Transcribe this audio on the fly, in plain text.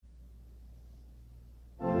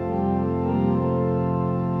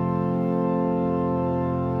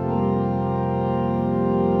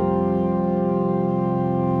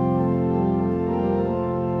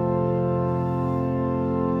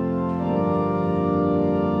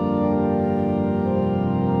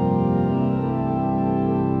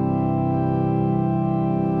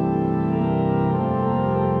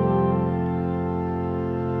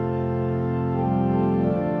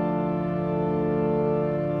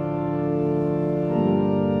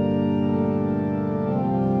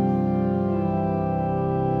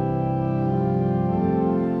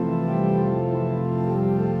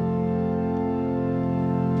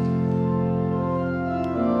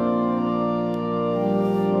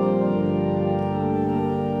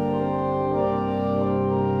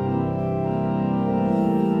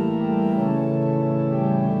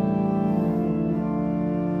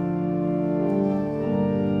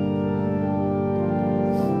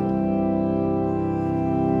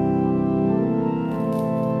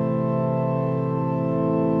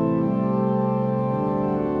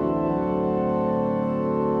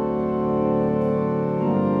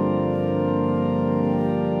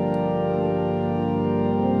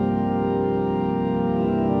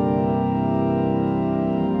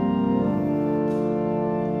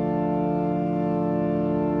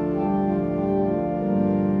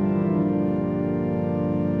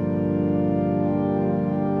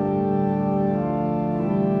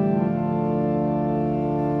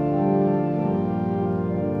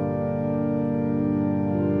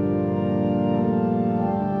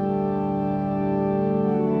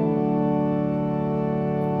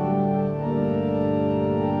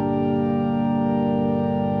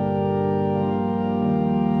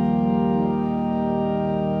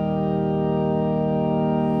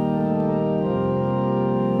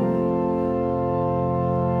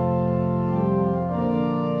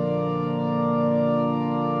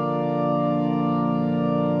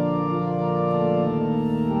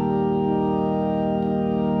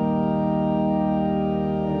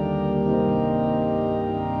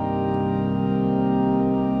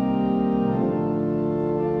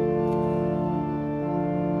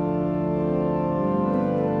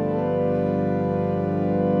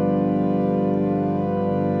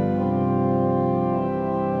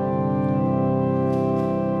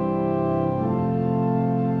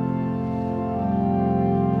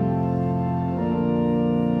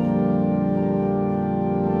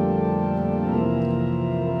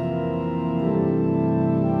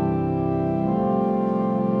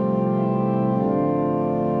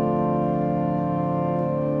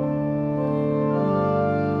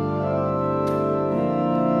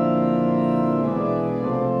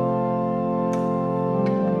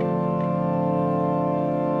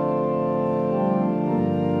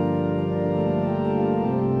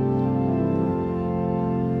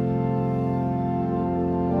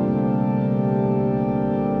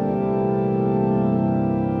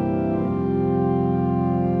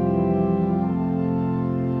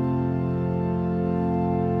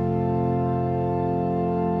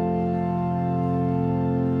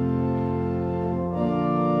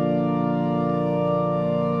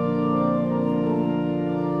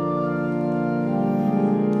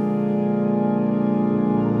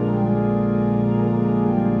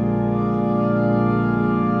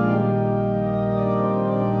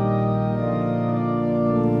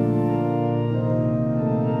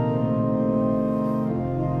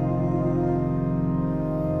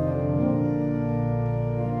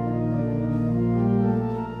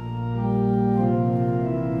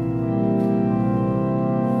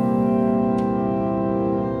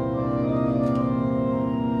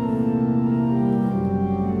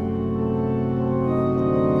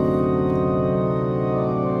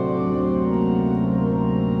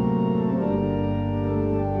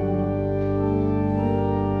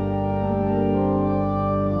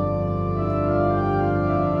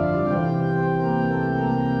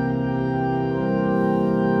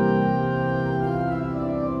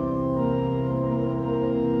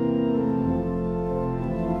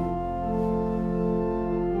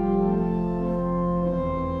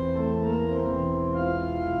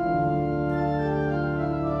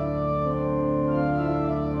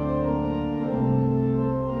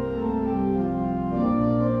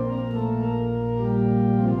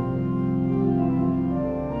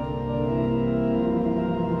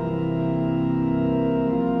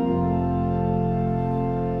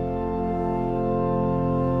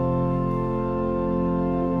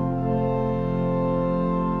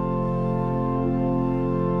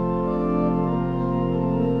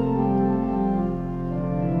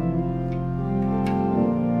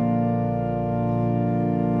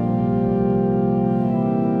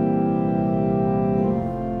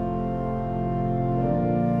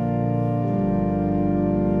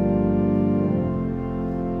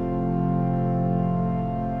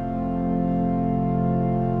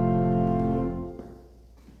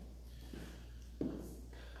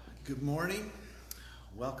Good morning.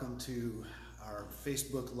 Welcome to our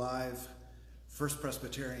Facebook Live, First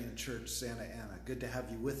Presbyterian Church, Santa Ana. Good to have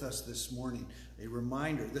you with us this morning. A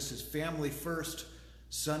reminder, this is Family First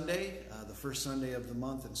Sunday, the first Sunday of the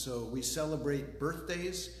month, and so we celebrate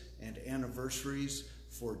birthdays and anniversaries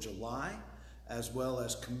for July, as well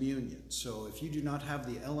as communion. So if you do not have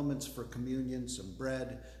the elements for communion, some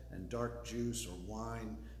bread and dark juice or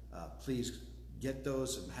wine, please get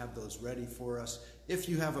those and have those ready for us. If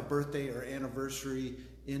you have a birthday or anniversary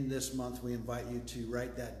in this month, we invite you to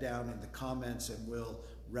write that down in the comments and we'll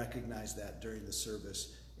recognize that during the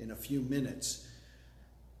service in a few minutes.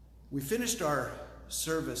 We finished our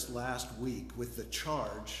service last week with the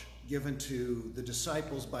charge given to the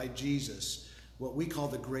disciples by Jesus, what we call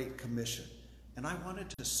the Great Commission. And I wanted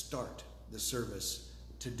to start the service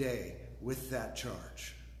today with that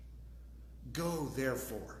charge. Go,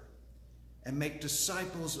 therefore, and make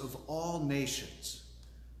disciples of all nations,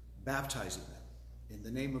 baptizing them in the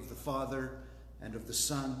name of the Father, and of the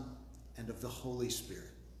Son, and of the Holy Spirit,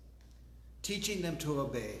 teaching them to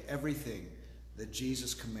obey everything that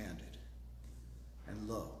Jesus commanded. And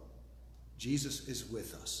lo, Jesus is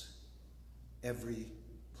with us every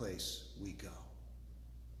place we go.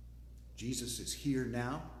 Jesus is here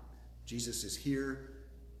now. Jesus is here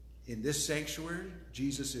in this sanctuary.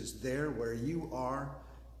 Jesus is there where you are,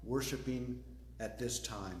 worshiping at this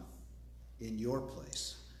time in your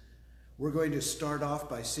place. We're going to start off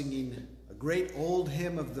by singing a great old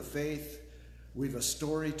hymn of the faith. We've a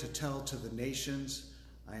story to tell to the nations.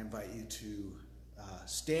 I invite you to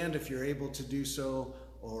stand if you're able to do so,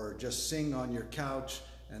 or just sing on your couch,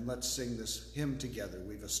 and let's sing this hymn together.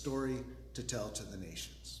 We've a story to tell to the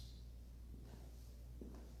nations.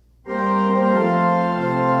 Story to tell.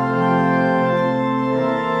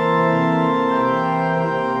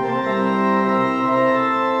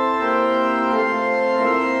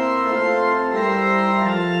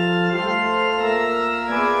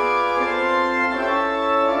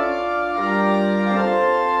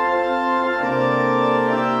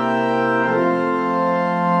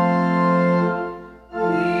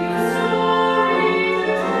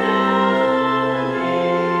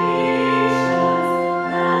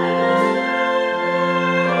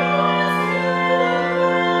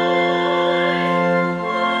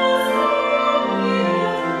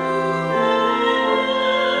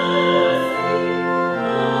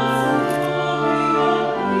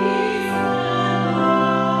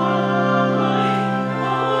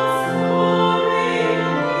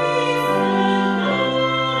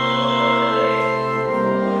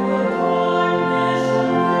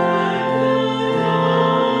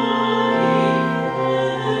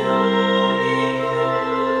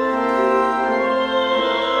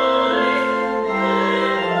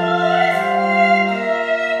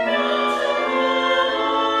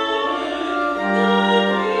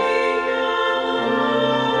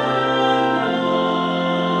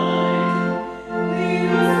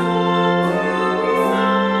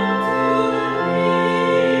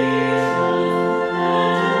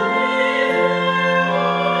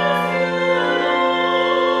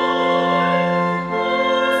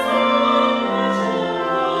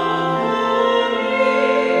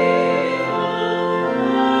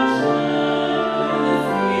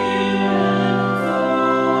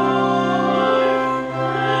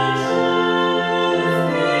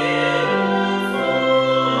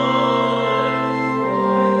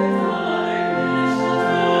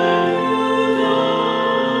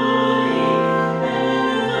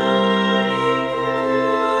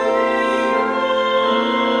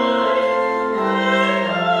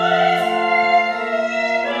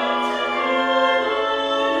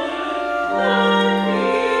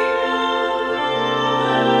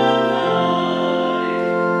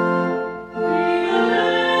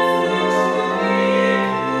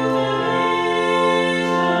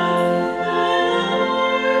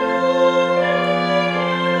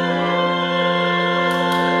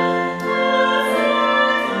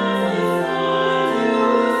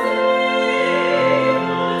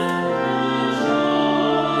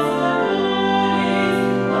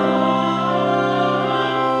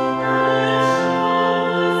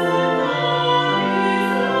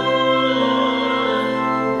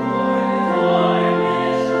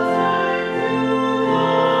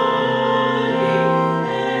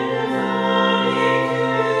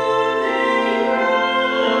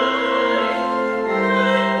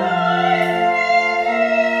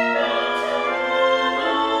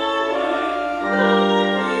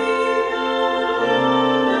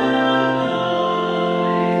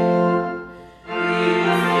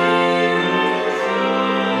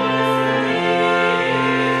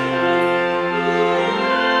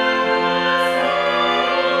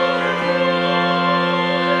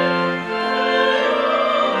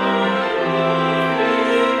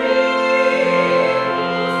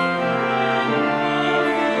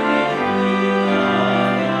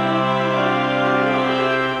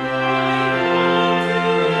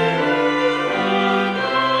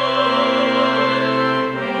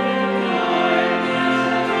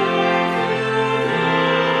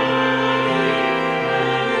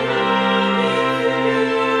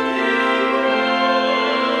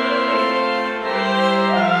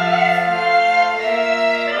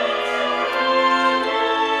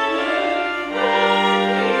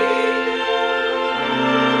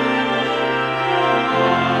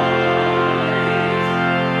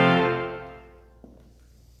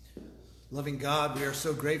 God, we are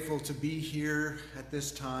so grateful to be here at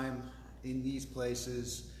this time in these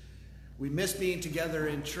places. We miss being together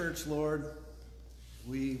in church, Lord.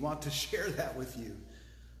 We want to share that with you,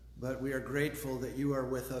 but we are grateful that you are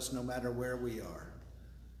with us no matter where we are.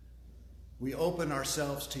 We open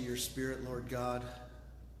ourselves to your Spirit, Lord God.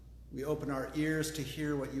 We open our ears to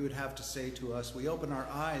hear what you would have to say to us. We open our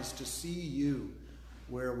eyes to see you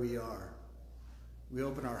where we are. We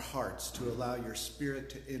open our hearts to allow your Spirit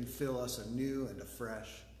to infill us anew and afresh.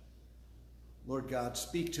 Lord God,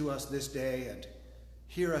 speak to us this day and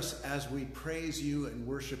hear us as we praise you and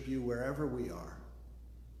worship you wherever we are.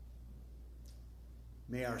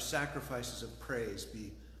 May our sacrifices of praise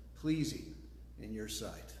be pleasing in your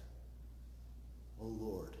sight. O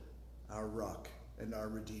Lord, our rock and our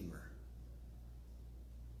Redeemer.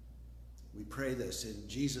 We pray this in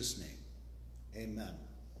Jesus' name. Amen.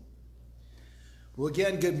 Well,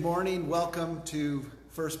 again, good morning. Welcome to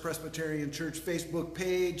First Presbyterian Church Facebook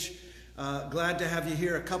page. Glad to have you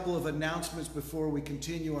here. A couple of announcements before we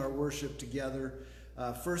continue our worship together.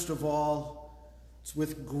 First of all, it's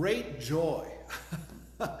with great joy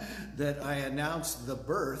that I announce the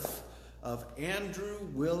birth of Andrew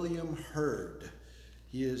William Hurd.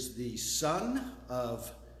 He is the son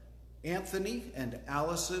of Anthony and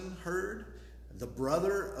Allison Hurd, the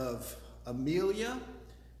brother of Amelia,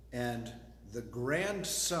 and the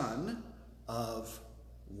grandson of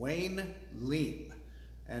Wayne Leem.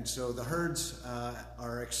 And so the Hurds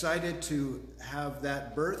are excited to have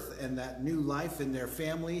that birth and that new life in their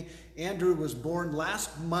family. Andrew was born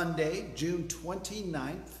last Monday, June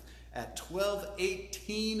 29th at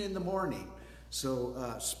 12:18 in the morning.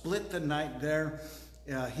 So split the night there.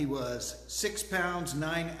 He was 6 pounds,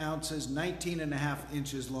 9 ounces, 19.5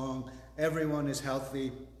 inches long. Everyone is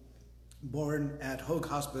healthy. Born at Hoag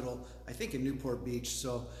Hospital, I think in Newport Beach.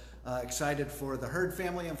 So excited for the Hurd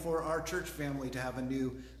family and for our church family to have a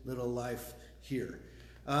new little life here.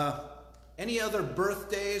 Any other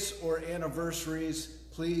birthdays or anniversaries,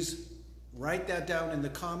 please write that down in the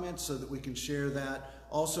comments so that we can share that.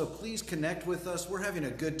 Also, please connect with us. We're having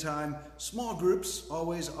a good time. Small groups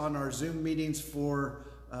always on our Zoom meetings for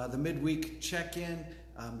the midweek check-in.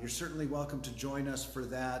 You're certainly welcome to join us for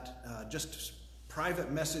that. Just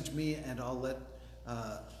private message me and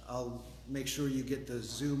I'll make sure you get the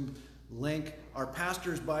Zoom link. Our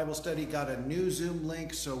pastor's Bible study got a new Zoom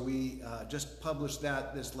link, so we just published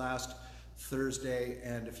that this last Thursday.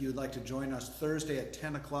 And if you would like to join us Thursday at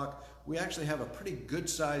 10 o'clock, we actually have a pretty good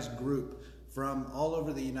sized group from all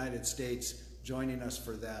over the United States joining us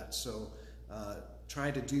for that. So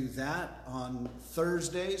try to do that on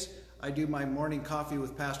Thursdays. I do my morning coffee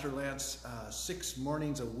with Pastor Lance 6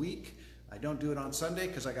 mornings a week. I don't do it on Sunday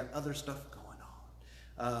because I got other stuff going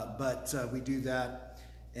on. But we do that.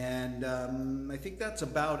 And I think that's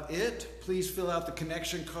about it. Please fill out the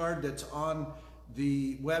connection card that's on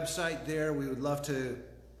the website there. We would love to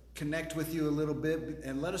connect with you a little bit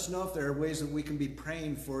and let us know if there are ways that we can be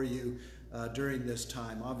praying for you during this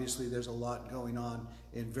time. Obviously, there's a lot going on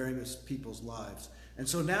in various people's lives. And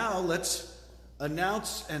so now let's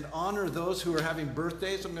announce and honor those who are having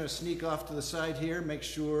birthdays. I'm going to sneak off to the side here, make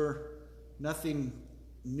sure nothing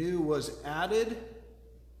new was added.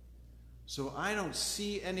 So I don't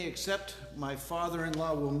see any except my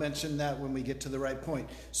father-in-law. We'll mention that when we get to the right point.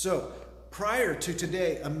 So prior to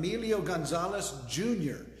today, Emilio Gonzalez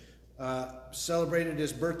Jr. Celebrated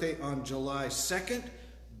his birthday on July 2nd.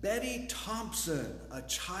 Betty Thompson, a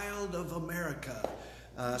child of America,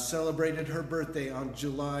 celebrated her birthday on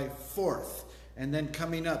July 4th. And then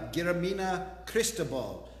coming up, Guillermina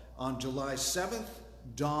Cristobal on July 7th.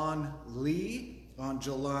 Dawn Lee on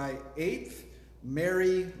July 8th,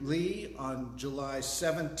 Mary Lee on July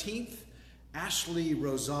 17th, Ashley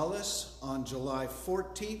Rosales on July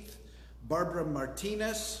 14th, Barbara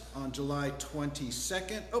Martinez on July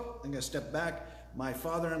 22nd. Oh, I'm going to step back. My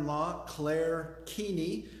father-in-law, Claire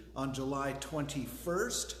Keeney, on July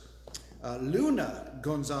 21st, Luna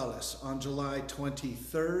Gonzalez on July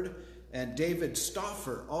 23rd, and David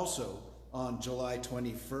Stauffer also on July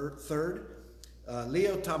 23rd.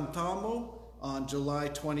 Leo Tamtamo on July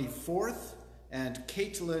 24th, and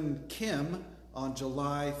Caitlin Kim on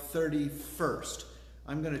July 31st.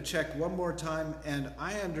 I'm going to check one more time, and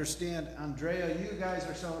I understand, Andrea, you guys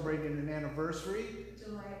are celebrating an anniversary.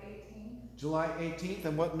 July 18th. July 18th,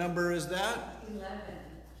 and what number is that? 11.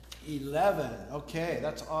 11, okay,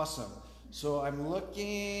 that's awesome. So I'm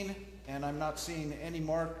looking, and I'm not seeing any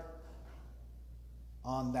mark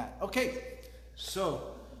on that. Okay,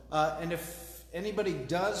 so, and if anybody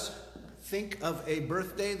does think of a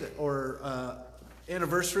birthday or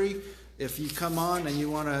anniversary, if you come on and you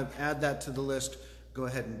want to add that to the list, go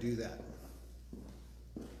ahead and do that.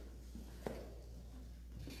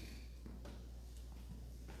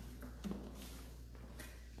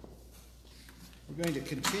 We're going to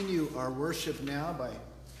continue our worship now by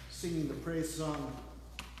singing the praise song,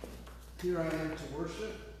 Here I Am to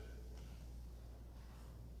Worship.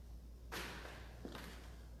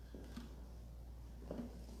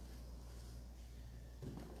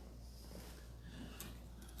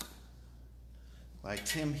 By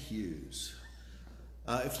Tim Hughes.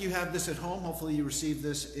 If you have this at home, hopefully you received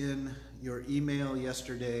this in your email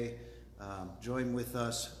yesterday. Join with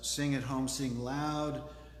us, sing at home, sing loud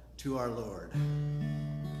to our Lord.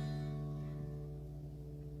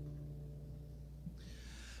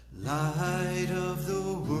 Light of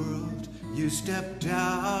the world, you step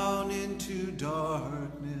down into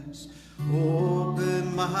darkness.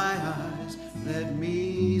 Open my eyes, let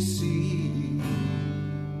me see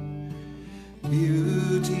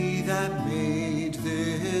beauty that made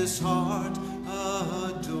this heart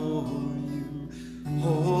adore you.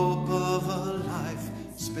 Hope of a life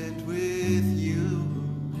spent with you.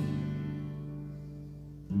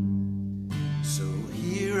 So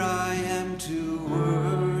here I am to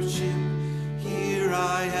worship, here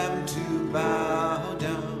I am to bow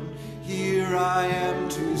down, here I am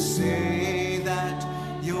to say that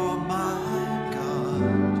you're my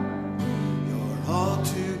God. You're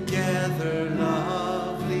altogether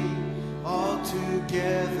lovely,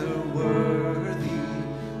 altogether worthy,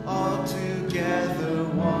 altogether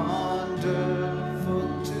wonderful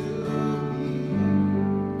to me.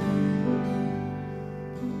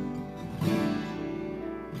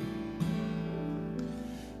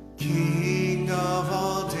 King of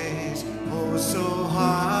all days, oh so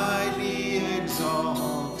highly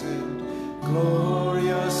exalted,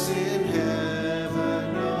 glorious in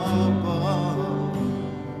heaven above.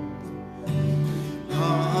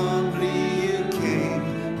 Humbly you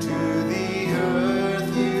came to the earth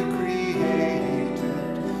you created,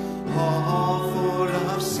 all for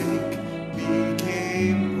love's sake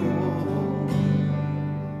became poor.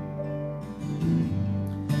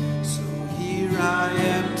 So here I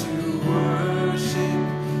am to worship,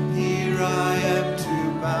 here I am to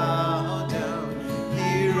bow down,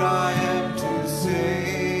 here I am to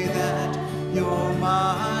say that you're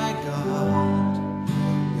my God.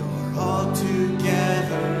 You're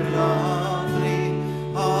altogether lovely,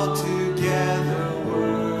 altogether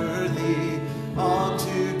worthy,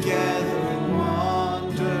 altogether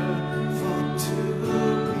wonderful to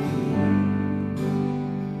me.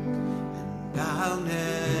 And I'll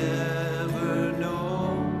never know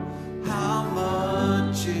how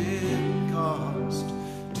much it cost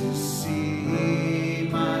to see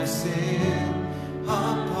my sin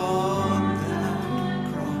upon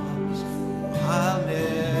that cross. I'll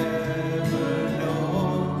never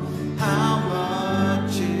know how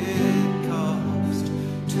much it cost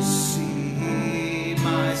to see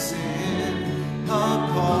my sin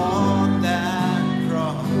upon that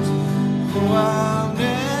cross. Oh, I'll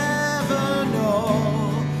never know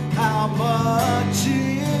how much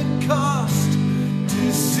it cost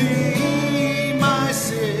to see my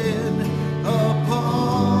sin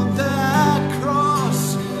upon that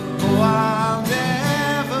cross. Oh, I'll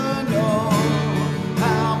never know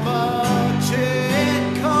how much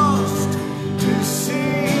it cost to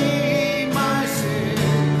see my sin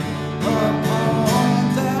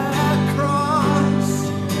upon that cross.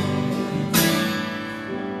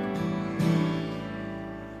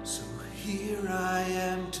 So here I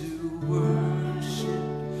am to worship,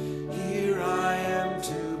 here I am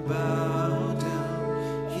to bow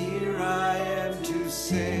down, here I am to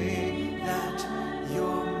say that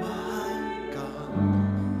you're my God.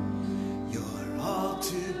 You're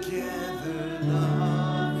altogether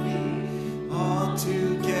lovely,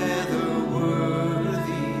 altogether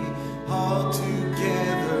worthy,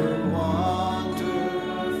 altogether wonderful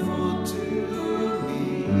to me.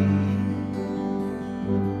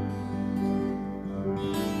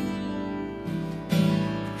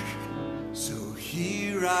 So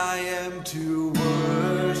here I am to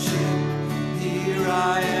worship, here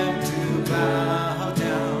I am to bow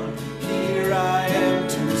down, here I am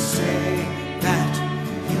to say that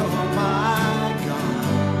you're my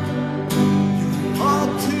God. You're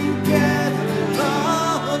altogether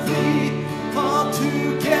lovely,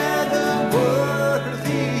 altogether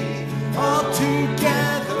worthy,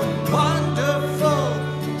 altogether wonderful,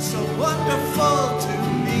 so wonderful to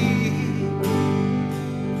me.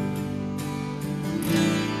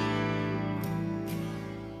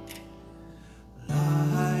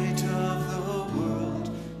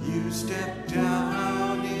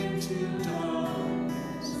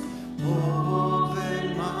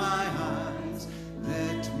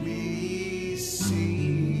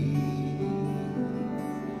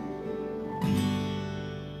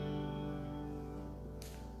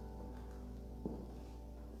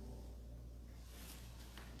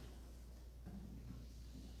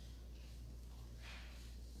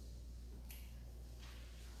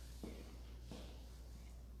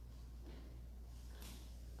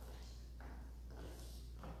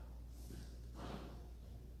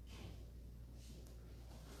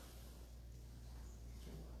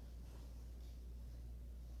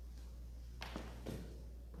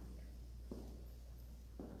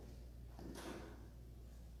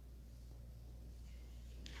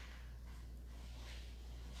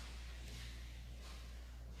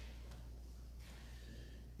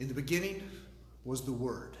 In the beginning was the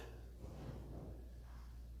Word,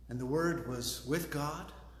 and the Word was with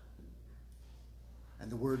God,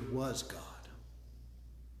 and the Word was God.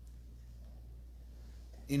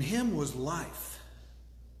 In him was life,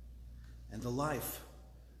 and the life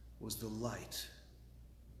was the light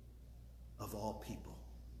of all people.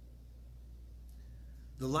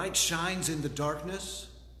 The light shines in the darkness,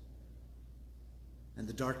 and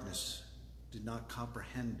the darkness did not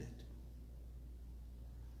comprehend it.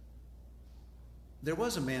 There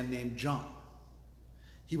was a man named John.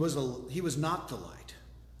 He was not the light,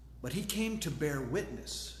 but he came to bear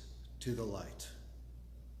witness to the light,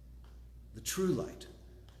 the true light,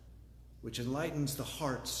 which enlightens the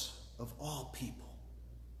hearts of all people.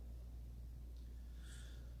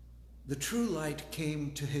 The true light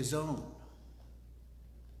came to his own,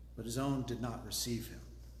 but his own did not receive him.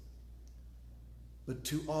 But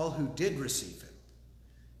to all who did receive him,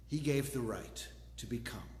 he gave the right to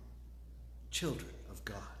become children of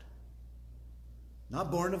God.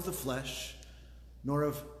 Not born of the flesh, nor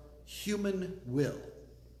of human will,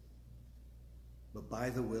 but by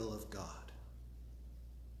the will of God.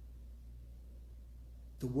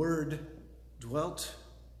 The Word dwelt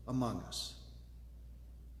among us,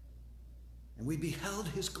 and we beheld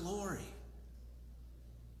his glory.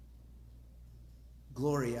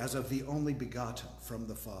 Glory as of the only begotten from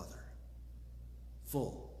the Father,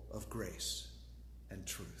 full of grace and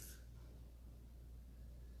truth.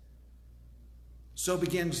 So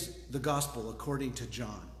begins the gospel according to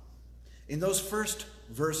John. In those first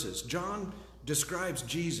verses, John describes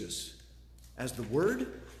Jesus as the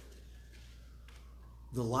Word,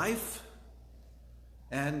 the life,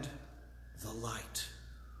 and the light.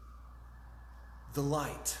 The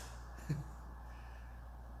light.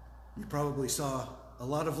 You probably saw a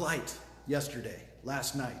lot of light yesterday,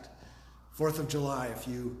 last night. 4th of July, if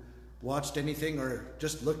you watched anything or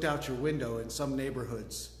just looked out your window in some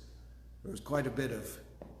neighborhoods, there was quite a bit of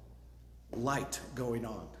light going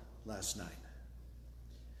on last night.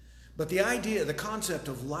 But the idea, the concept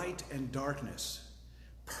of light and darkness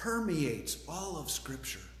permeates all of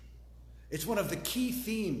Scripture. It's one of the key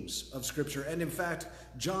themes of Scripture. And in fact,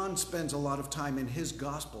 John spends a lot of time in his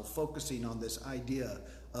gospel focusing on this idea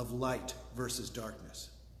of light versus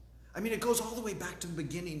darkness. I mean, it goes all the way back to the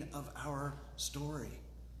beginning of our story.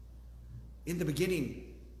 In the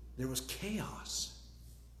beginning, there was chaos.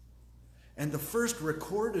 And the first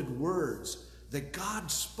recorded words that God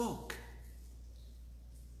spoke,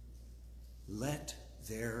 "Let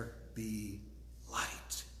there be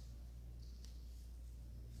light."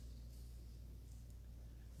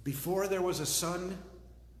 Before there was a sun,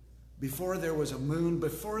 before there was a moon,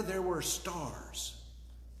 before there were stars,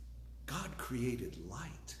 God created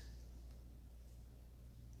light.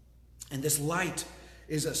 And this light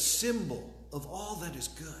is a symbol of all that is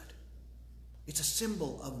good. It's a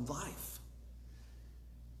symbol of life.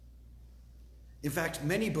 In fact,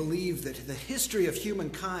 many believe that the history of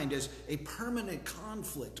humankind is a permanent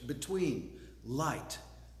conflict between light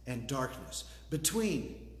and darkness,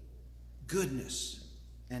 between goodness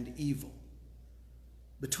and evil,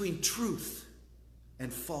 between truth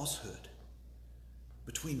and falsehood,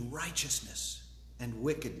 between righteousness and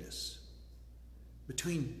wickedness,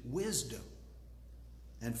 between wisdom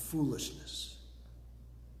and foolishness,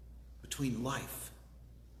 between life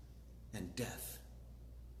and death,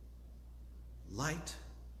 light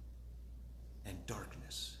and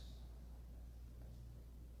darkness.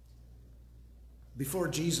 Before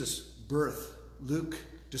Jesus' birth, Luke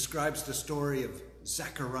describes the story of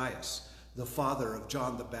Zacharias, the father of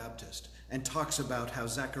John the Baptist, and talks about how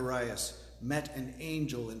Zacharias met an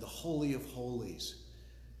angel in the Holy of Holies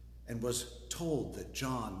and was told that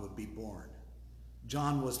John would be born.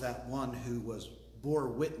 John was that one who bore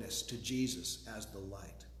witness to Jesus as the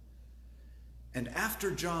light. And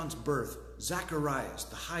after John's birth, Zacharias,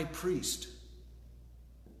 the high priest,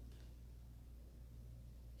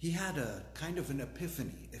 he had a kind of an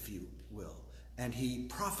epiphany, if you will, and he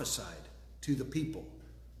prophesied to the people.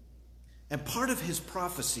 And part of his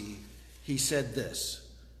prophecy, he said this: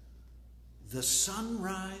 "The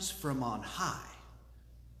sunrise from on high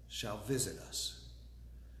shall visit us,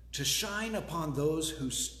 to shine upon those who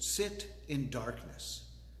sit in darkness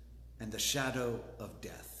and the shadow of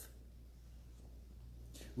death."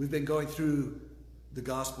 We've been going through the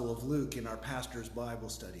Gospel of Luke in our pastor's Bible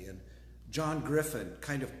study, and John Griffin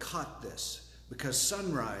kind of caught this because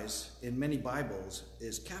sunrise in many Bibles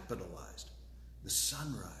is capitalized. The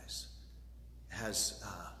sunrise has,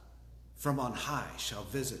 from on high shall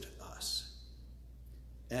visit us.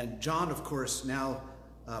 And John, of course, now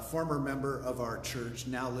a former member of our church,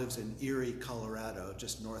 now lives in Erie, Colorado,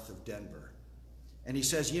 just north of Denver. And he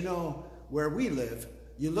says, where we live,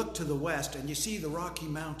 you look to the west and you see the Rocky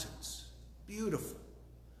Mountains. Beautiful.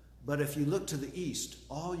 But if you look to the east,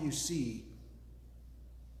 all you see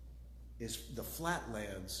is the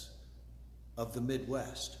flatlands of the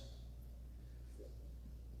Midwest.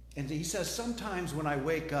 And he says, sometimes when I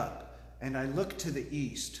wake up and I look to the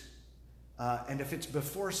east, and if it's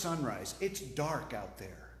before sunrise, it's dark out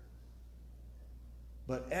there.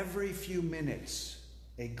 But every few minutes,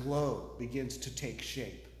 a glow begins to take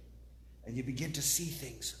shape. And you begin to see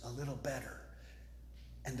things a little better.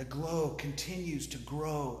 And the glow continues to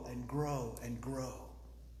grow and grow and grow.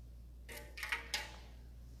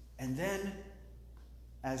 And then,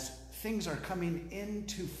 as things are coming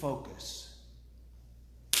into focus,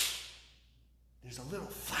 there's a little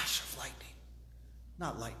flash of lightning.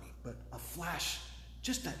 Not lightning, but a flash,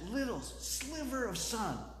 just that little sliver of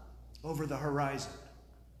sun over the horizon.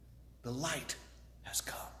 The light has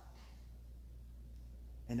come.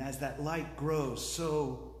 And as that light grows,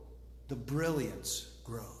 so the brilliance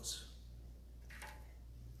grows.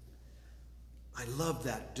 I love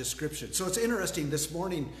that description. So it's interesting, this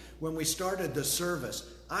morning when we started the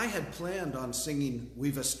service, I had planned on singing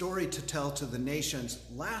 "We've a Story to Tell to the Nations"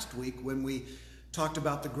 last week when we talked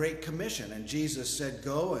about the Great Commission, and Jesus said,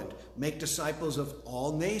 "Go and make disciples of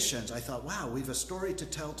all nations." I thought, wow, "We've a Story to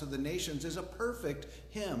Tell to the Nations" is a perfect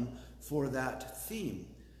hymn for that theme.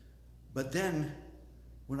 But then,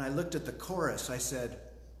 when I looked at the chorus, I said,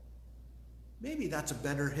 maybe that's a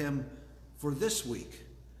better hymn for this week.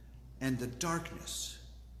 "And the darkness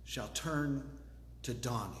shall turn to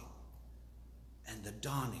dawning, and the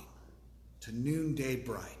dawning to noonday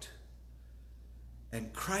bright.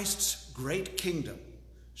 And Christ's great kingdom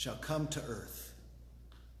shall come to earth,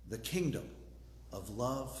 the kingdom of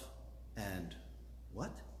love and"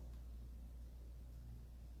 what?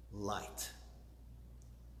 Light.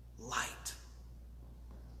 Light.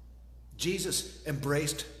 Jesus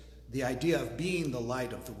embraced the idea of being the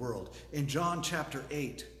light of the world. In John chapter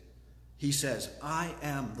 8, he says, "I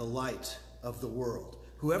am the light of the world.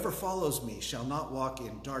 Whoever follows me shall not walk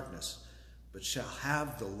in darkness, but shall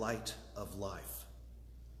have the light of life."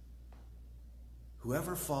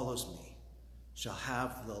 Whoever follows me shall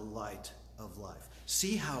have the light of life.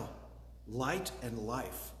 See how light and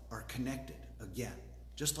life are connected again.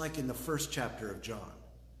 Just like in the first chapter of John,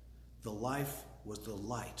 the life was the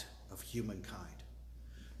light of humankind.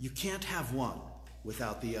 You can't have one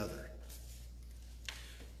without the other.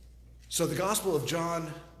 So the Gospel of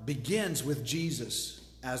John begins with Jesus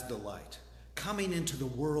as the light, coming into the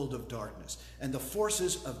world of darkness, and the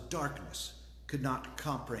forces of darkness could not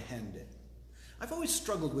comprehend it. I've always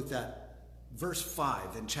struggled with that verse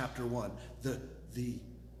 5 in chapter 1. The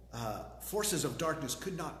forces of darkness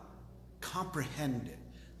could not comprehend it.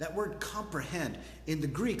 That word comprehend, in the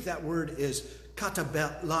Greek, that word is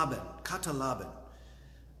katalaben.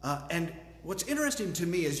 And what's interesting to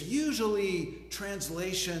me is usually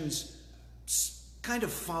translations kind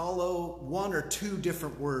of follow one or two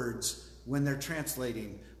different words when they're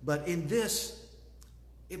translating. But in this,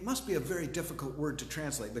 it must be a very difficult word to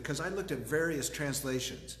translate, because I looked at various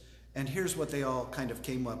translations, and here's what they all kind of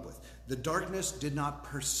came up with. The darkness did not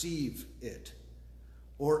perceive it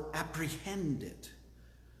or apprehend it.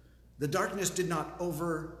 The darkness did not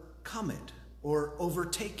overcome it or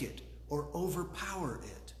overtake it or overpower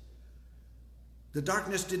it. The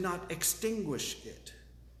darkness did not extinguish it.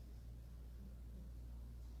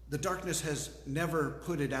 The darkness has never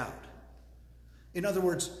put it out. In other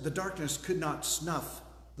words, the darkness could not snuff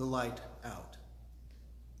the light out.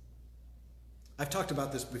 I've talked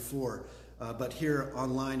about this before, but here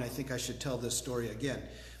online, I think I should tell this story again.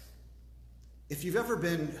 If you've ever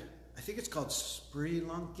been, I think it's called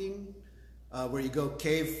spelunking, where you go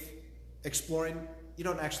cave exploring. You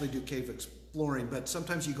don't actually do cave exploring, but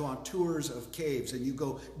sometimes you go on tours of caves and you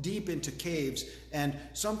go deep into caves, and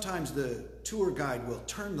sometimes the tour guide will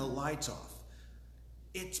turn the lights off.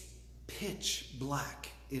 It's pitch black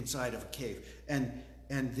inside of a cave, and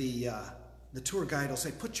the tour guide will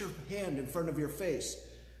say, "Put your hand in front of your face.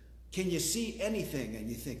 Can you see anything?" And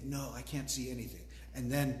you think, "No, I can't see anything."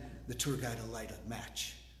 And then the tour guide will light a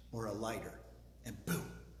match or a lighter, and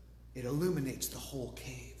boom, it illuminates the whole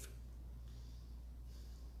cave.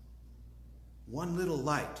 One little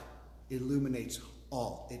light illuminates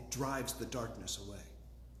all. It drives the darkness away.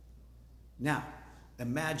 Now,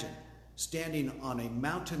 imagine standing on a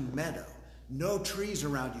mountain meadow, no trees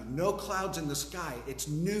around you, no clouds in the sky. It's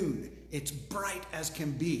noon. It's bright as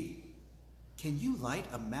can be. Can you light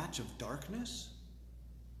a match of darkness?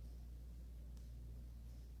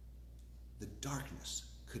 The darkness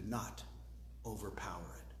could not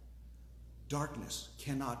overpower it. darkness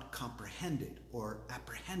cannot comprehend it or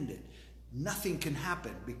apprehend it. Nothing can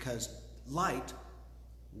happen because light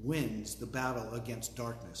wins the battle against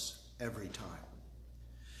darkness every time.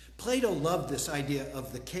 Plato loved this idea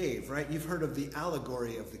of the cave, right? You've heard of the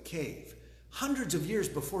allegory of the cave. Hundreds of years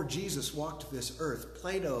before Jesus walked this earth,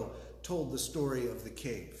 Plato told the story of the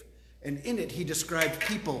cave. And in it, he described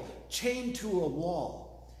people chained to a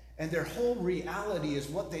wall. And their whole reality is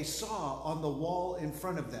what they saw on the wall in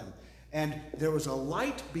front of them. And there was a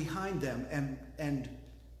light behind them, and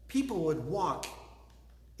people would walk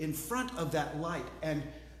in front of that light. And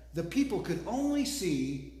the people could only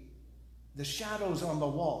see the shadows on the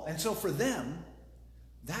wall. And so for them,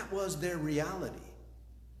 that was their reality.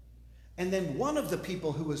 And then one of the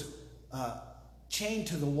people who was chained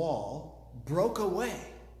to the wall broke away.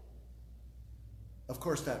 Of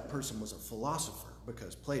course, that person was a philosopher,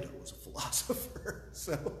 because Plato was a philosopher.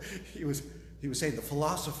 So he was saying the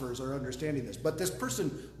philosophers are understanding this. But this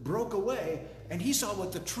person broke away, and he saw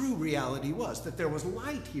what the true reality was, that there was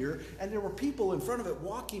light here, and there were people in front of it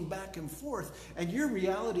walking back and forth, and your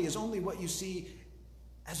reality is only what you see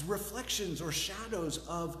as reflections or shadows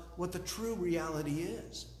of what the true reality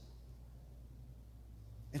is.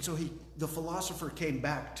 And so the philosopher came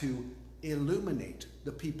back to illuminate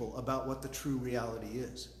the people about what the true reality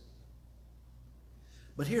is.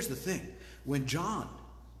 But here's the thing. When John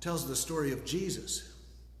tells the story of Jesus,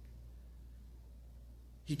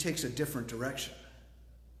 he takes a different direction.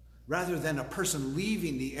 Rather than a person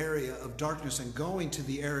leaving the area of darkness and going to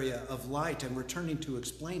the area of light and returning to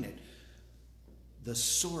explain it, the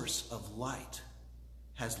source of light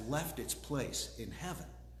has left its place in heaven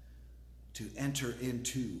to enter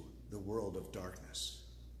into the world of darkness.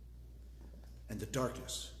 And the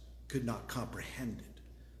darkness could not comprehend it.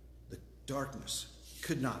 The darkness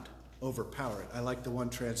could not overpower it. I like the one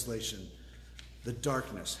translation, the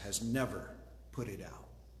darkness has never put it out.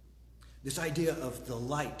 This idea of the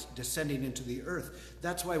light descending into the earth,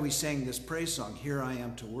 that's why we sang this praise song, Here I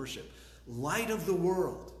Am to Worship. Light of the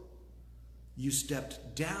world, you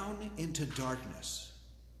stepped down into darkness.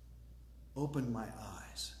 Open my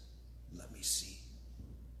eyes, let me see.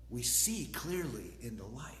 We see clearly in the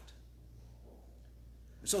light.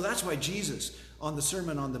 So that's why Jesus, on the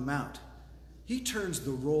Sermon on the Mount, he turns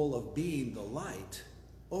the role of being the light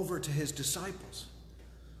over to his disciples.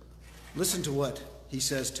 Listen to what he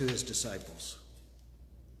says to his disciples.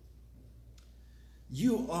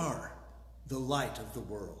 You are the light of the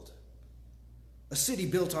world. A city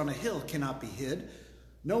built on a hill cannot be hid.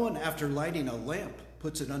 No one, after lighting a lamp,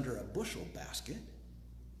 puts it under a bushel basket,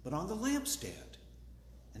 but on the lampstand,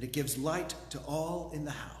 and it gives light to all in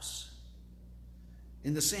the house.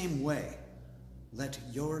 In the same way, let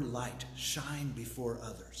your light shine before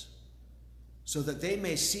others, so that they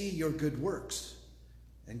may see your good works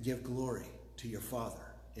and give glory to your Father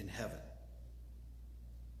in heaven.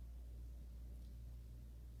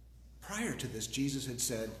 Prior to this, Jesus had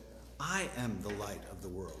said, I am the light of the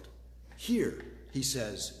world. Here, he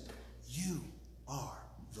says, you are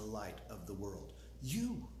the light of the world.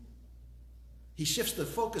 You. He shifts the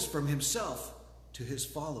focus from himself to his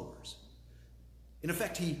followers. In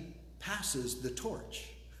effect, he passes the torch,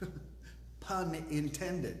 pun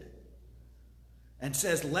intended, and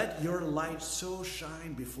says, let your light so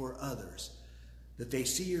shine before others that they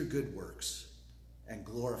see your good works and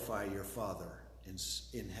glorify your Father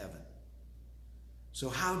in heaven. So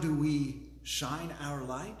how do we shine our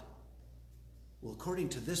light? Well, according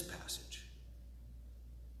to this passage,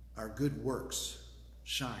 our good works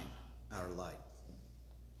shine our light.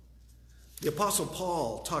 The Apostle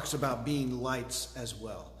Paul talks about being lights as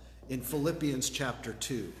well. In Philippians chapter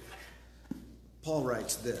 2, Paul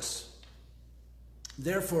writes this,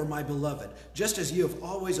 Therefore, my beloved, just as you have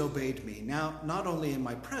always obeyed me, now not only in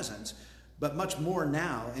my presence, but much more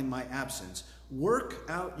now in my absence, work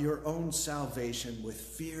out your own salvation with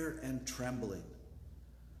fear and trembling.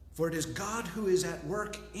 For it is God who is at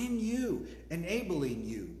work in you, enabling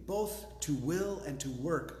you both to will and to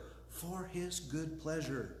work for his good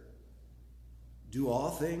pleasure. Do all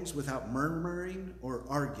things without murmuring or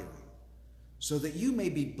arguing, so that you may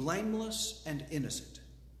be blameless and innocent,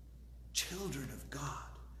 children of God,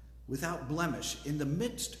 without blemish, in the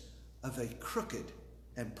midst of a crooked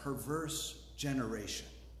and perverse generation,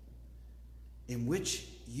 in which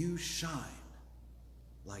you shine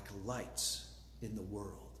like lights in the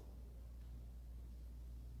world.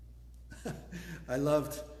 I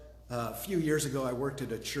loved, a few years ago, I worked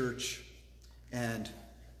at a church, and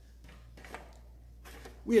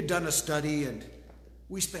we had done a study, and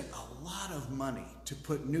we spent a lot of money to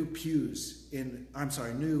put new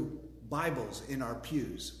Bibles in our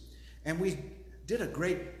pews. And we did a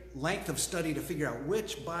great length of study to figure out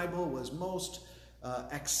which Bible was most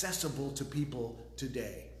accessible to people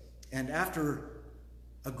today. And after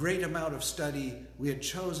a great amount of study, we had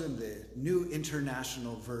chosen the New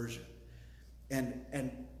International Version.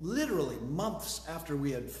 And literally months after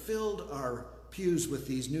we had filled our pews with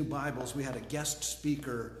these new Bibles, we had a guest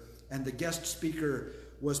speaker, and the guest speaker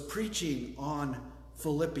was preaching on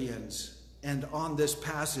Philippians and on this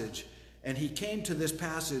passage. And he came to this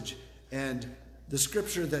passage, and the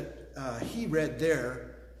scripture that he read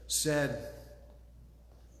there said,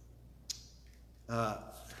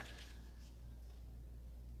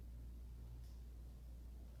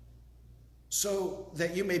 so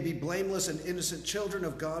that you may be blameless and innocent children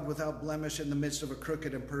of God without blemish in the midst of a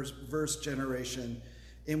crooked and perverse generation,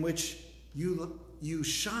 in which you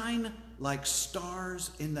shine like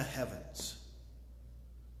stars in the heavens.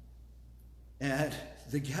 And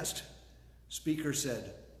the guest speaker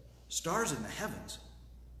said, stars in the heavens?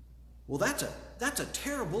 Well, that's a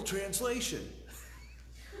terrible translation.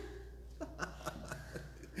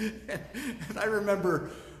 And I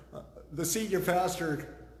remember the senior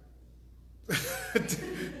pastor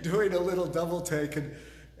doing a little double take,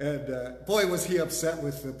 and boy, was he upset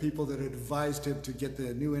with the people that had advised him to get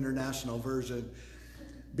the New International Version,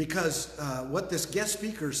 because what this guest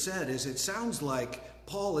speaker said is, it sounds like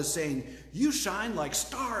Paul is saying, you shine like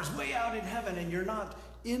stars way out in heaven and you're not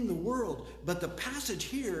in the world. But the passage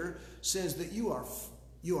here says that you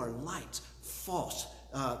are lights, false.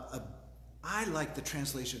 I like the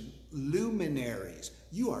translation, luminaries.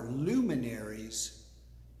 You are luminaries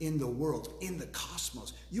in the world, in the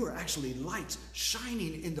cosmos. You are actually lights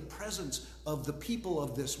shining in the presence of the people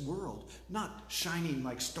of this world, not shining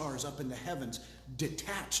like stars up in the heavens,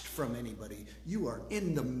 detached from anybody. You are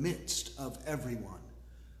in the midst of everyone.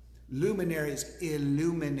 Luminaries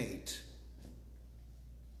illuminate.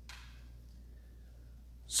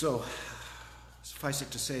 So, suffice it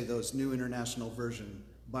to say, those New International Version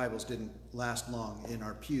Bibles didn't last long in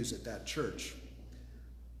our pews at that church.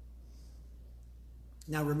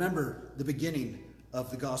 Now remember the beginning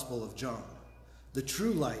of the Gospel of John. The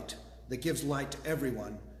true light that gives light to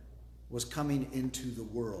everyone was coming into the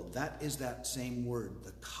world. That is that same word,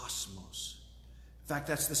 the cosmos. In fact,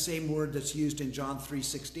 that's the same word that's used in John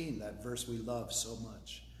 3:16, that verse we love so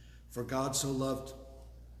much. For God so loved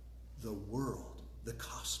the world, the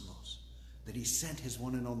cosmos, that he sent his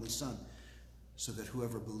one and only Son, so that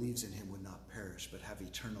whoever believes in him would not perish but have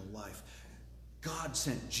eternal life. God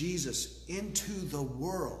sent Jesus into the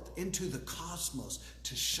world, into the cosmos,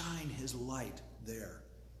 to shine his light there.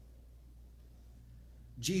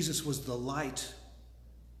 Jesus was the light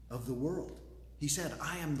of the world. He said,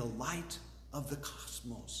 I am the light of the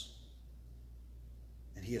cosmos.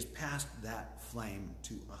 And he has passed that flame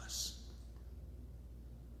to us.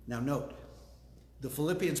 Now note, the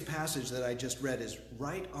Philippians passage that I just read is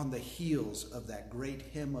right on the heels of that great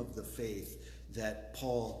hymn of the faith that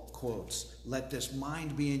Paul quotes. Let this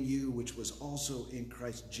mind be in you, which was also in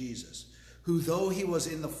Christ Jesus, who, though he was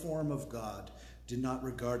in the form of God, did not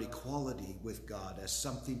regard equality with God as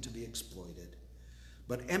something to be exploited,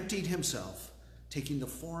 but emptied himself, taking the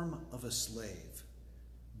form of a slave.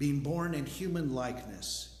 Being born in human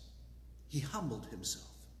likeness, he humbled himself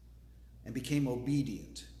and became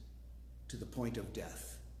obedient to the point of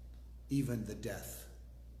death, even the death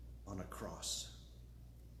on a cross.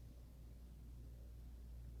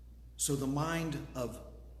 So the mind of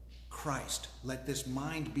Christ, let this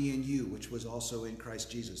mind be in you, which was also in Christ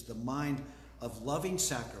Jesus, the mind of loving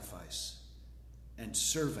sacrifice and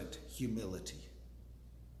servant humility.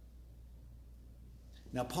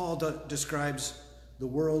 Now, Paul describes the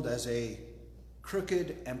world as a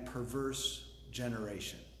crooked and perverse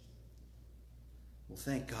generation. Well,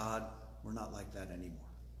 thank God we're not like that anymore.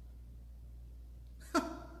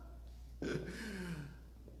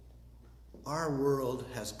 Our world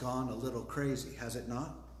has gone a little crazy, has it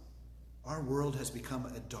not? Our world has become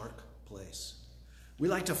a dark place. We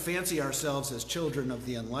like to fancy ourselves as children of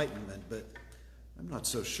the Enlightenment, but I'm not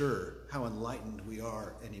so sure how enlightened we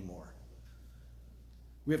are anymore.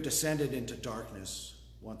 We have descended into darkness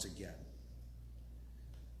once again.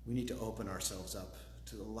 We need to open ourselves up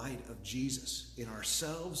to the light of Jesus in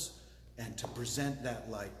ourselves and to present that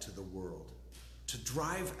light to the world, to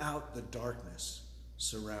drive out the darkness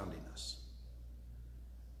surrounding us.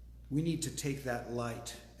 We need to take that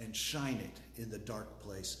light and shine it in the dark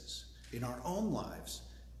places, in our own lives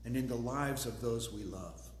and in the lives of those we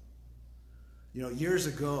love. You know, years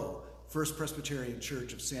ago, First Presbyterian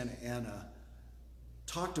Church of Santa Ana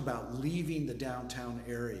talked about leaving the downtown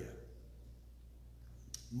area.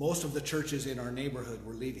 Most of the churches in our neighborhood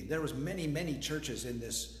were leaving. There was many, many churches in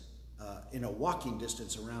this in a walking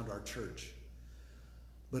distance around our church.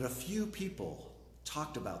 But a few people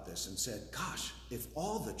talked about this and said, gosh, if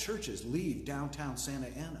all the churches leave downtown Santa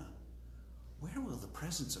Ana, where will the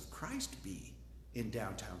presence of Christ be in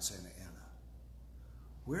downtown Santa Ana?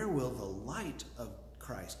 Where will the light of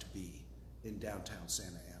Christ be in downtown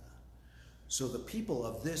Santa Ana? So the people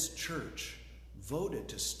of this church voted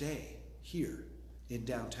to stay here in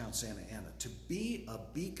downtown Santa Ana, to be a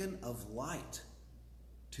beacon of light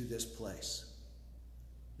to this place.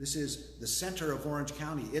 This is the center of Orange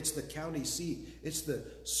County. It's the county seat. It's the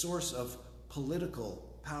source of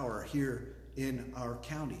political power here in our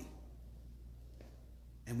county.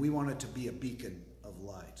 And we want it to be a beacon of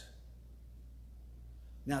light.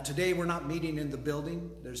 Now, today we're not meeting in the building.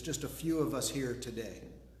 There's just a few of us here today.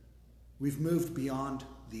 We've moved beyond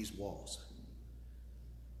these walls.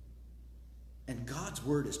 And God's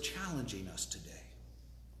word is challenging us today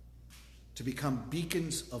to become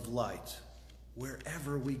beacons of light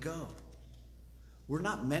wherever we go. We're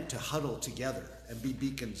not meant to huddle together and be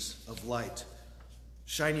beacons of light,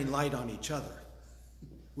 shining light on each other.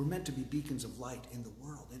 We're meant to be beacons of light in the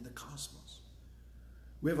world, in the cosmos.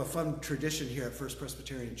 We have a fun tradition here at First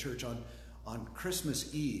Presbyterian Church on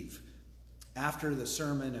Christmas Eve. After the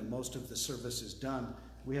sermon and most of the service is done,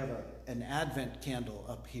 we have an Advent candle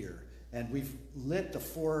up here. And we've lit the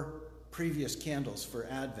 4 previous candles for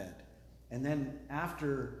Advent. And then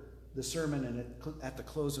after the sermon and at the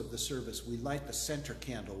close of the service, we light the center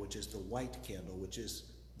candle, which is the white candle, which is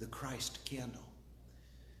the Christ candle.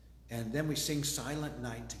 And then we sing Silent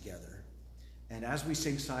Night together. And as we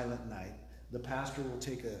sing Silent Night, the pastor will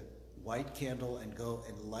take a white candle and go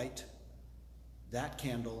and light that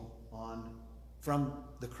candle on from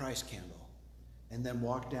the Christ candle, and then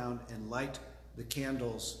walk down and light the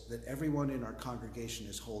candles that everyone in our congregation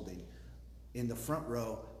is holding in the front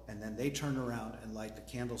row, and then they turn around and light the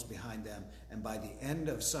candles behind them. And by the end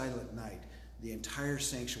of Silent Night, the entire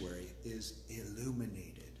sanctuary is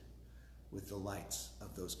illuminated with the lights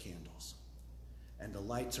of those candles. And the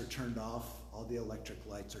lights are turned off, all the electric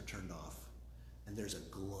lights are turned off, and there's a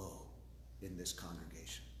glow in this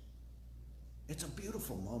congregation. It's a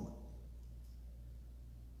beautiful moment.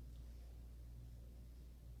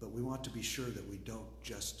 But we want to be sure that we don't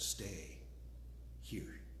just stay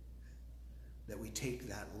here, that we take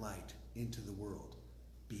that light into the world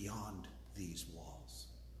beyond these walls.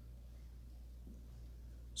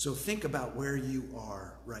 So think about where you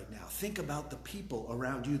are right now. Think about the people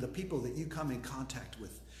around you, the people that you come in contact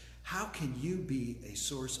with. How can you be a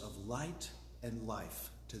source of light and life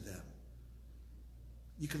to them?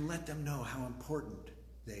 You can let them know how important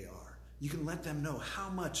they are. You can let them know how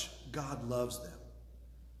much God loves them.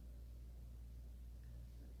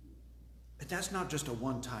 But that's not just a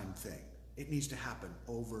one-time thing. It needs to happen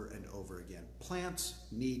over and over again. Plants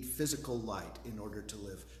need physical light in order to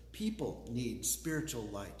live. People need spiritual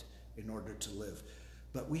light in order to live.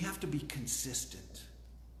 But we have to be consistent.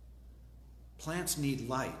 Plants need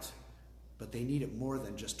light, but they need it more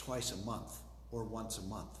than just twice a month or once a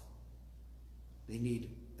month. They need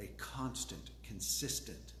a constant,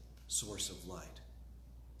 consistent source of light.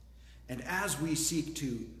 And as we seek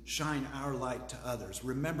to shine our light to others,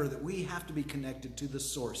 remember that we have to be connected to the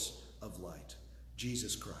source of light,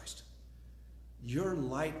 Jesus Christ. Your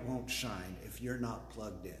light won't shine if you're not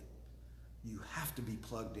plugged in. You have to be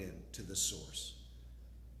plugged in to the source.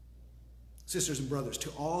 Sisters and brothers, to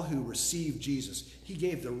all who receive Jesus, he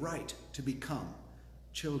gave the right to become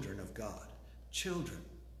children of God, children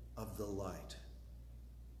of the light.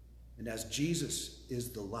 And as Jesus is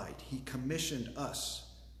the light, he commissioned us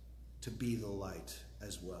to be the light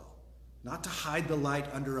as well. Not to hide the light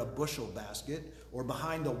under a bushel basket or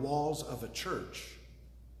behind the walls of a church,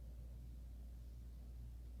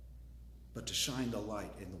 but to shine the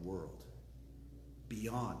light in the world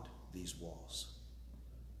beyond these walls.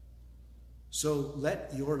 So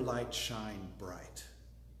let your light shine bright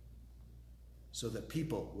so that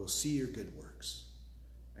people will see your good works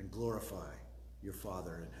and glorify your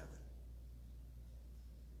Father in heaven.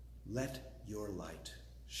 Let your light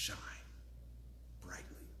shine brightly.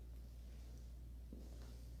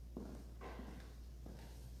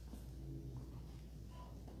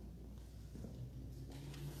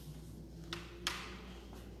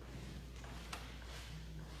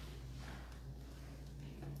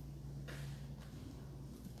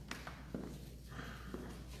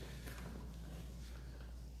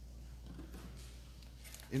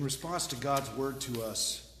 In response to God's word to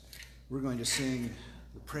us, we're going to sing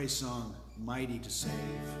the praise song, Mighty to Save.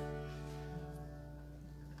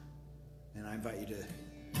 And I invite you to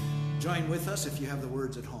join with us if you have the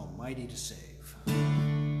words at home, Mighty to Save.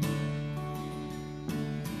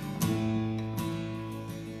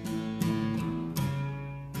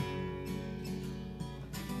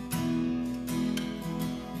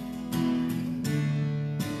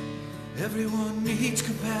 Everyone needs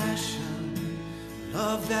compassion,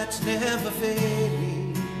 love that's never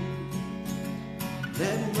fading.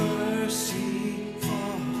 Let mercy fall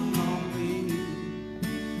on me.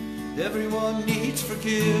 Everyone needs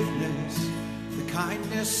forgiveness, the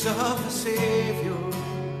kindness of the Savior,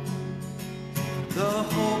 the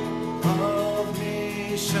hope of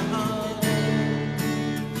nations.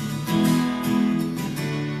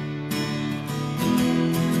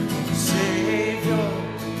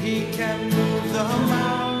 He can move the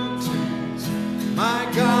mountains. My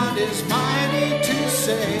God is mighty to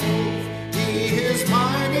save. He is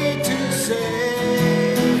mighty to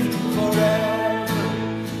save forever.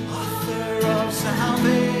 Author of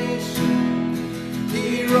salvation.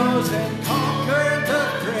 He rose and conquered the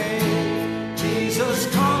grave.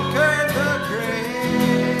 Jesus conquered the grave.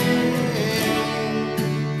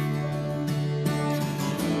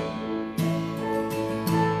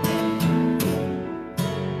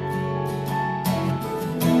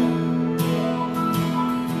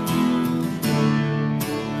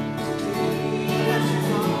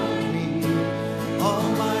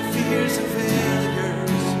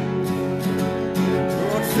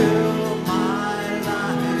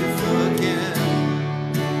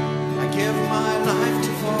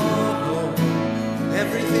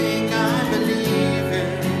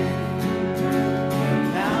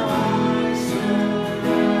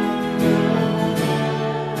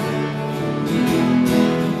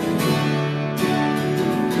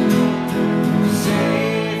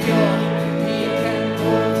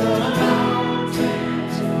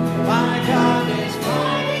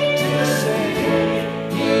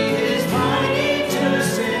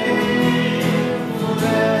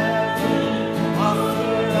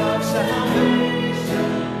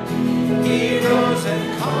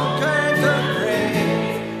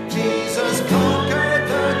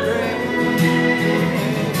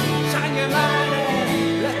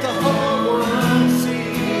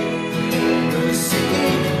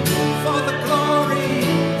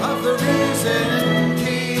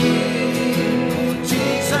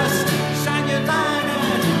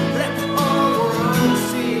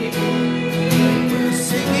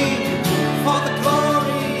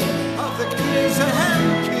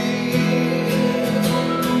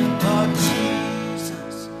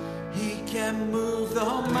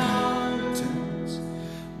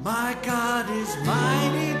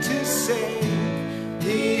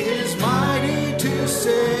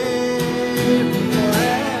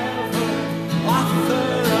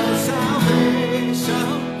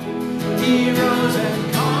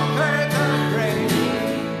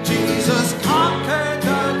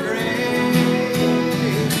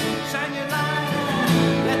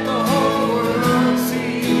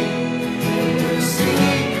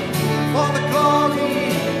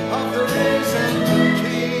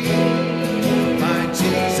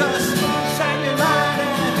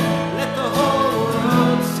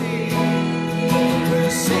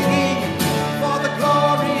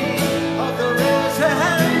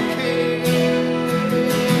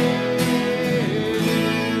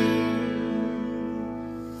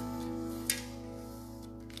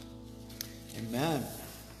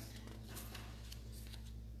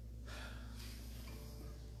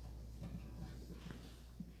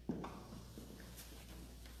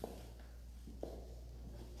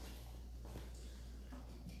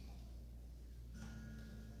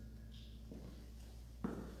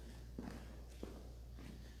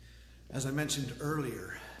 As I mentioned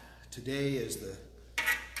earlier, today is the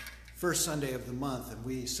first Sunday of the month, and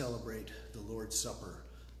we celebrate the Lord's Supper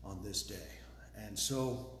on this day. And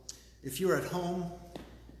so, if you're at home,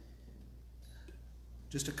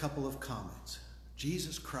 just a couple of comments.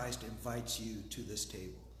 Jesus Christ invites you to this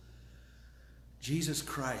table. Jesus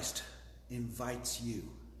Christ invites you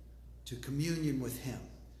to communion with him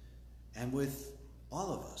and with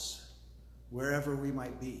all of us, wherever we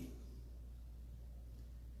might be.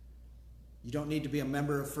 You don't need to be a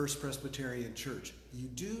member of First Presbyterian Church. You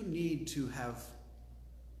do need to have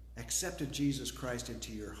accepted Jesus Christ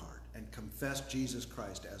into your heart and confessed Jesus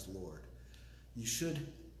Christ as Lord. You should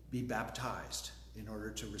be baptized in order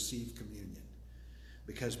to receive communion,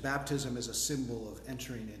 because baptism is a symbol of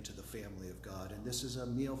entering into the family of God, and this is a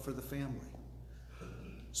meal for the family.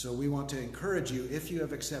 So we want to encourage you, if you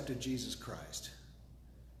have accepted Jesus Christ,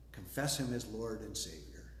 confess him as Lord and Savior.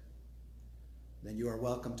 Then you are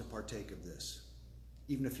welcome to partake of this,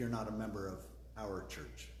 even if you're not a member of our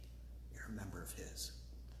church. You're a member of his.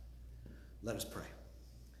 Let us pray.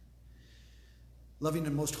 Loving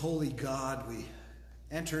and most holy God, we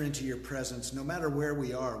enter into your presence. No matter where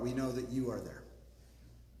we are, we know that you are there.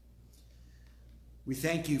 We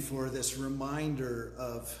thank you for this reminder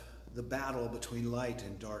of the battle between light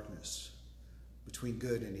and darkness, between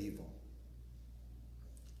good and evil.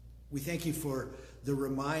 We thank you for the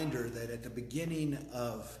reminder that at the beginning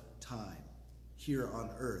of time, here on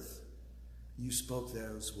earth, you spoke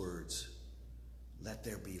those words, "Let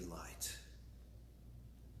there be light."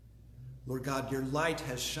 Lord God, your light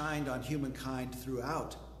has shined on humankind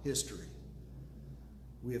throughout history.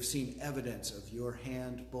 We have seen evidence of your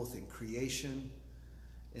hand both in creation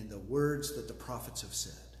and the words that the prophets have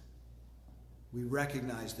said. We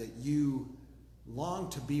recognize that you long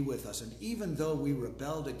to be with us, and even though we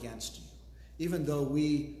rebelled against you, even though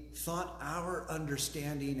we thought our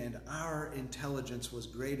understanding and our intelligence was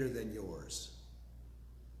greater than yours,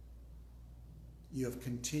 you have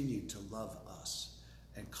continued to love us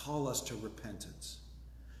and call us to repentance.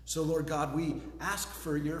 So, Lord God, we ask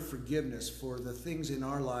for your forgiveness for the things in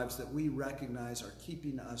our lives that we recognize are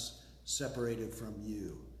keeping us separated from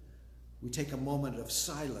you. We take a moment of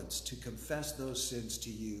silence to confess those sins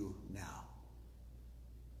to you now.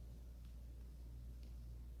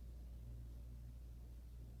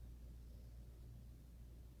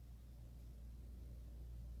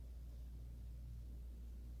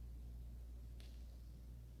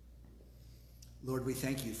 Lord, we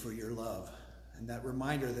thank you for your love and that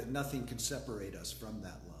reminder that nothing can separate us from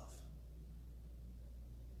that love.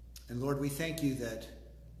 And Lord, we thank you that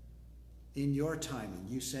in your timing,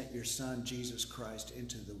 you sent your Son, Jesus Christ,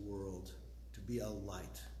 into the world to be a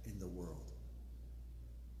light in the world.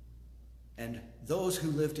 And those who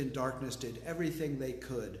lived in darkness did everything they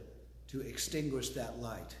could to extinguish that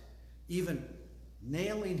light, even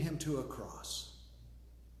nailing him to a cross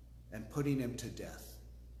and putting him to death.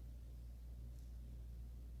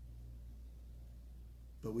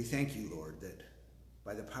 But we thank you, Lord, that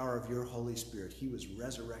by the power of your Holy Spirit, he was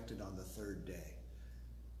resurrected on the third day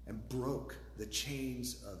and broke the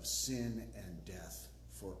chains of sin and death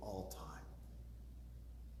for all time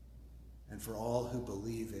and for all who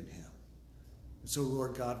believe in him. And so,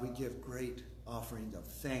 Lord God, we give great offering of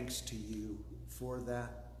thanks to you for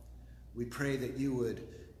that. We pray that you would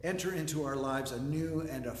enter into our lives anew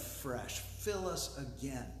and afresh. Fill us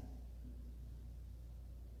again.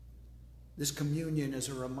 This communion is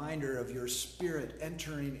a reminder of your Spirit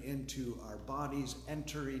entering into our bodies,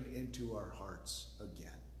 entering into our hearts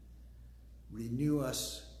again. Renew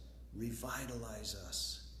us, revitalize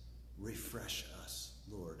us, refresh us,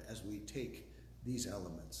 Lord, as we take these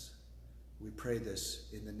elements. We pray this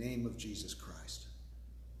in the name of Jesus Christ.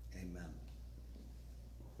 Amen.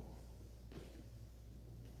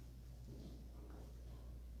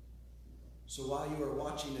 So while you are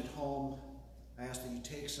watching at home, I ask that you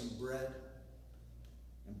take some bread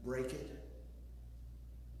and break it.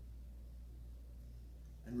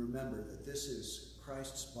 And remember that this is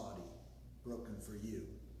Christ's body broken for you.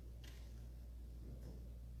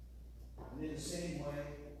 And in the same way,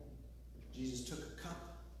 Jesus took a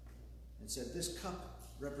cup and said, "This cup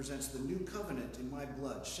represents the new covenant in my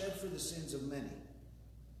blood, shed for the sins of many.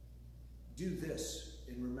 Do this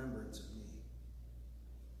in remembrance of me."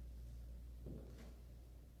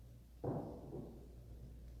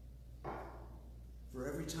 For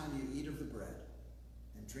every time you eat of the bread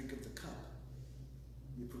and drink of the cup,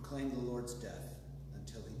 you proclaim the Lord's death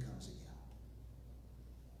until he comes again.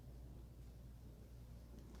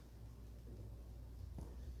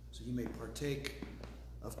 So you may partake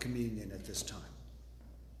of communion at this time.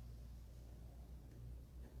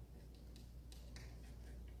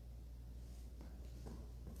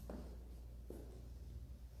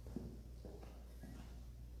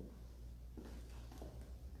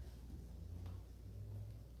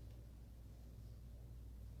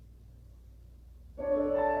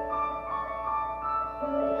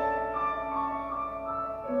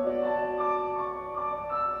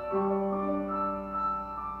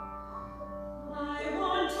 I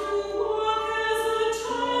want to walk as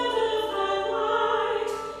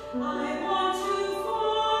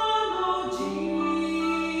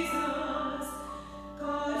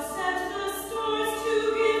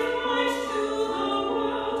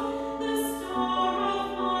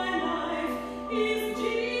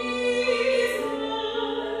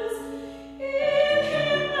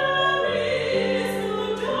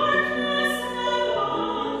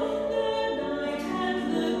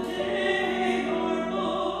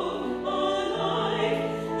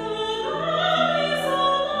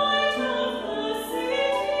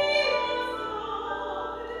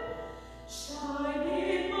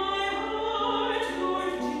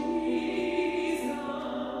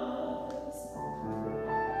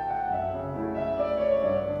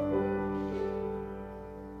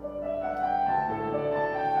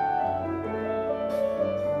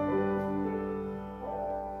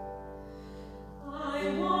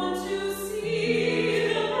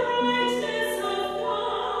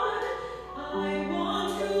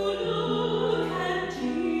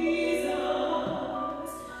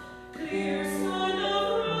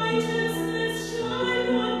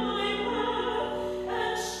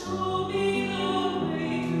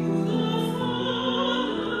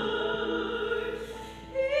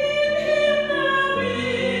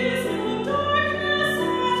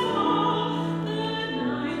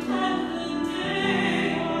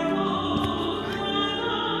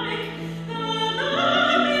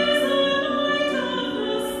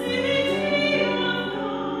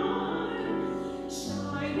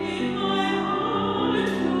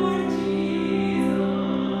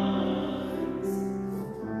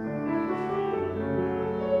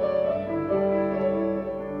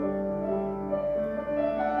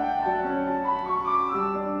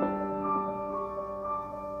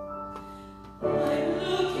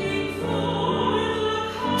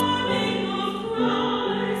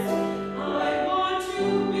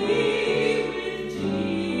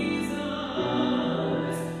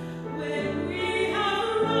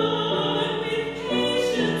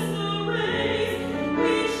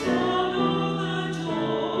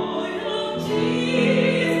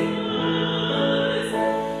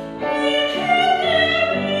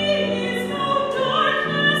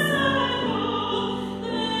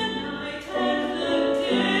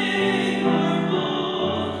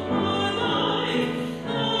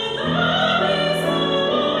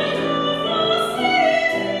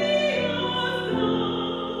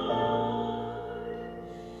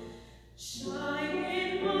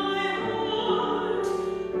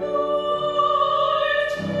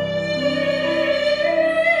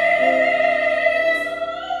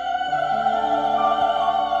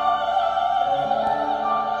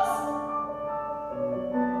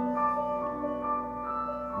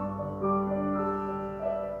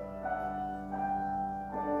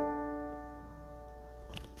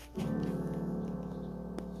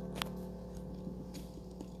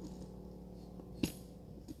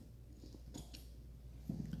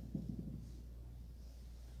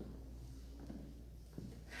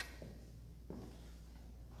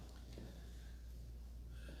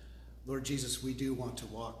Lord Jesus, we do want to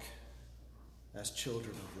walk as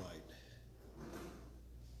children of light.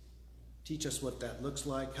 Teach us what that looks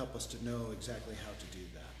like. Help us to know exactly how to do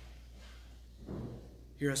that.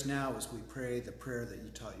 Hear us now as we pray the prayer that you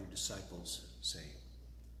taught your disciples, saying,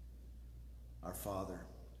 Our Father,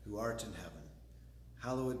 who art in heaven,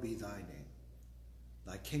 hallowed be thy name.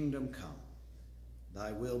 Thy kingdom come,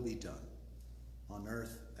 thy will be done, on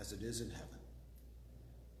earth as it is in heaven.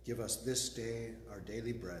 Give us this day our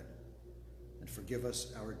daily bread, and forgive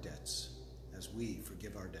us our debts, as we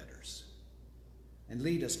forgive our debtors. And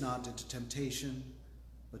lead us not into temptation,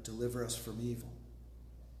 but deliver us from evil.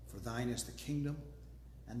 For thine is the kingdom,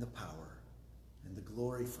 and the power, and the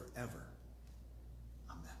glory forever.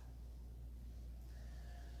 Amen.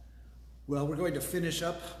 Well, we're going to finish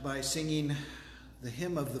up by singing the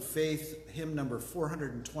Hymn of the Faith, hymn number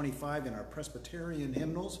 425 in our Presbyterian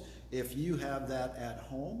hymnals, if you have that at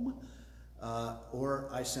home, or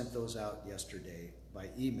I sent those out yesterday by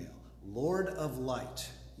email. Lord of Light,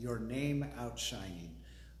 your name outshining.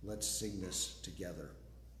 Let's sing this together.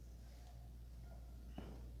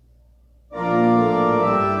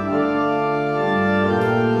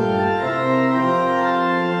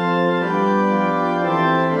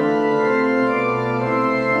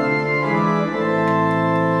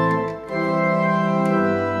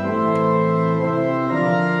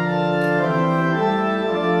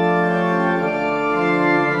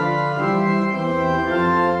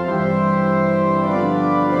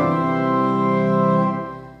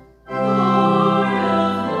 Lord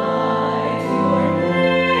of light, your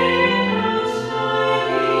name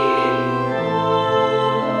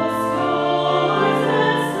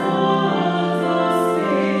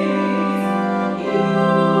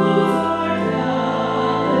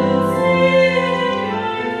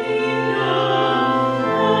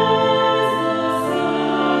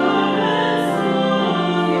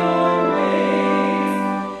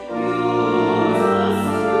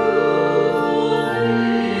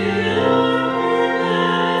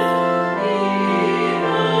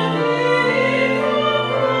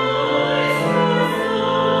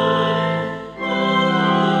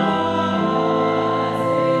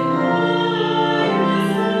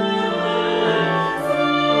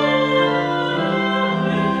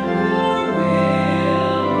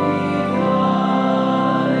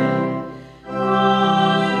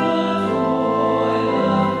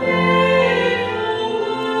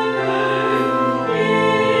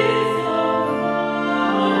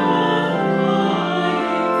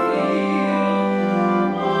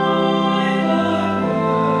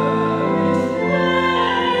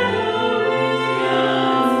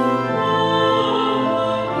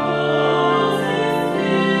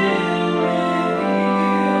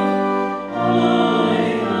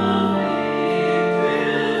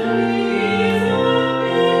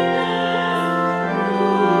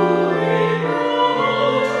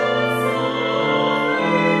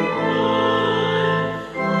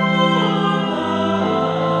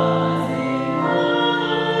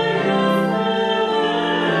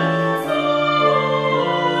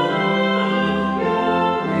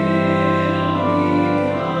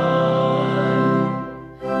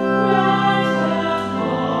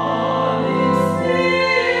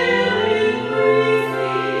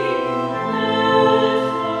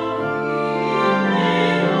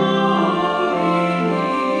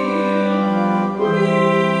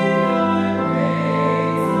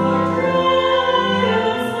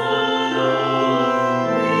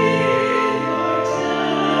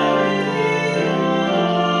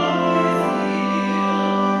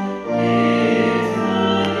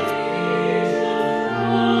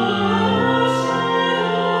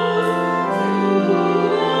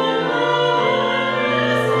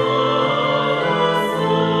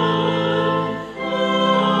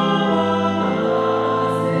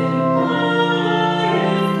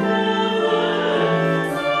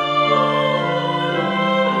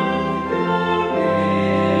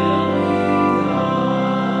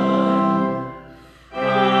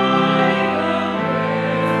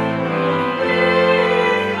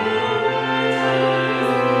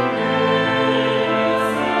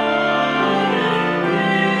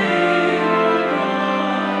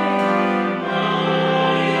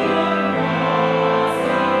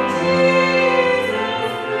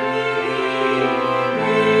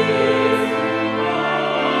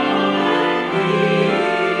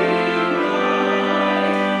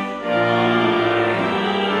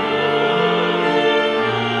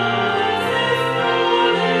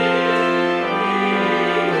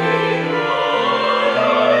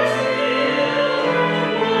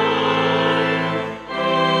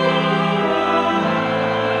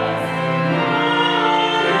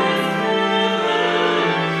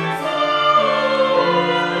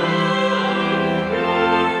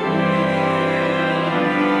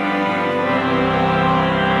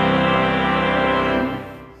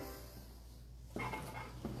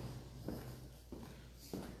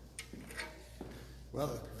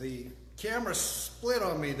The camera split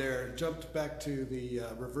on me there, jumped back to the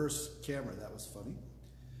reverse camera. That was funny.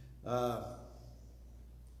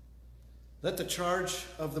 Let the charge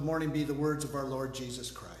of the morning be the words of our Lord Jesus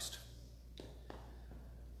Christ.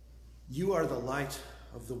 You are the light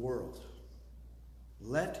of the world.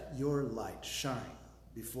 Let your light shine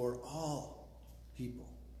before all people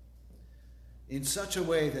in such a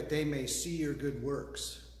way that they may see your good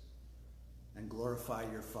works and glorify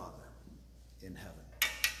your Father in heaven.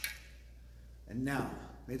 And now,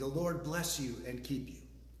 may the Lord bless you and keep you.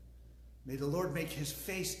 May the Lord make his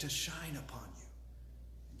face to shine upon you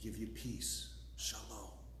and give you peace,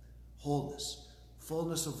 shalom, wholeness,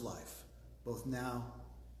 fullness of life, both now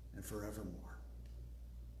and forevermore.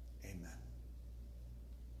 Amen.